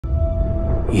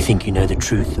You think you know the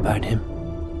truth about him?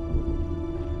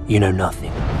 You know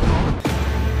nothing.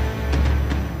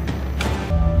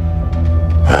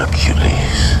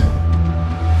 Hercules.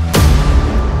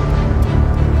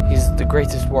 He's the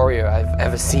greatest warrior I've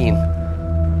ever seen.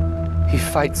 He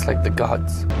fights like the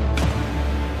gods.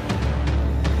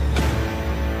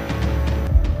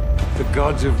 The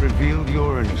gods have revealed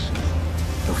your innocence.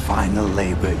 The final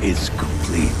labor is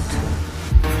complete.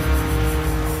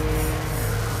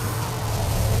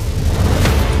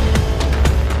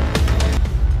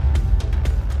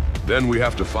 Then we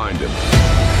have to find him.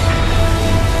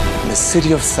 In the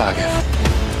city of Sagev,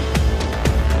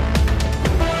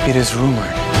 it is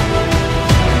rumored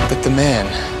that the man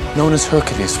known as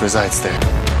Hercules resides there.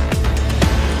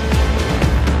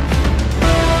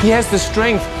 He has the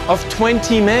strength of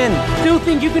 20 men. Still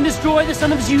think you can destroy the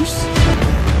son of Zeus?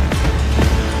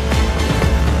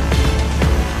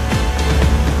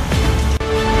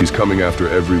 He's coming after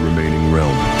every remaining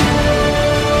realm.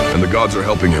 And the gods are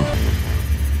helping him.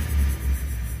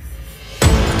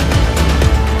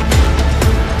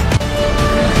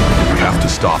 We have to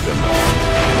stop him.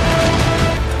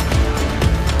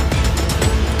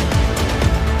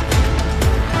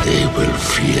 They will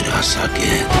fear us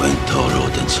again when Thor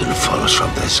Audition falls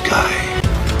from the sky.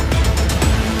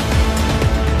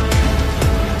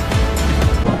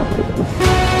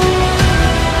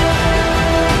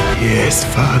 Yes,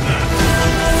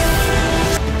 Father.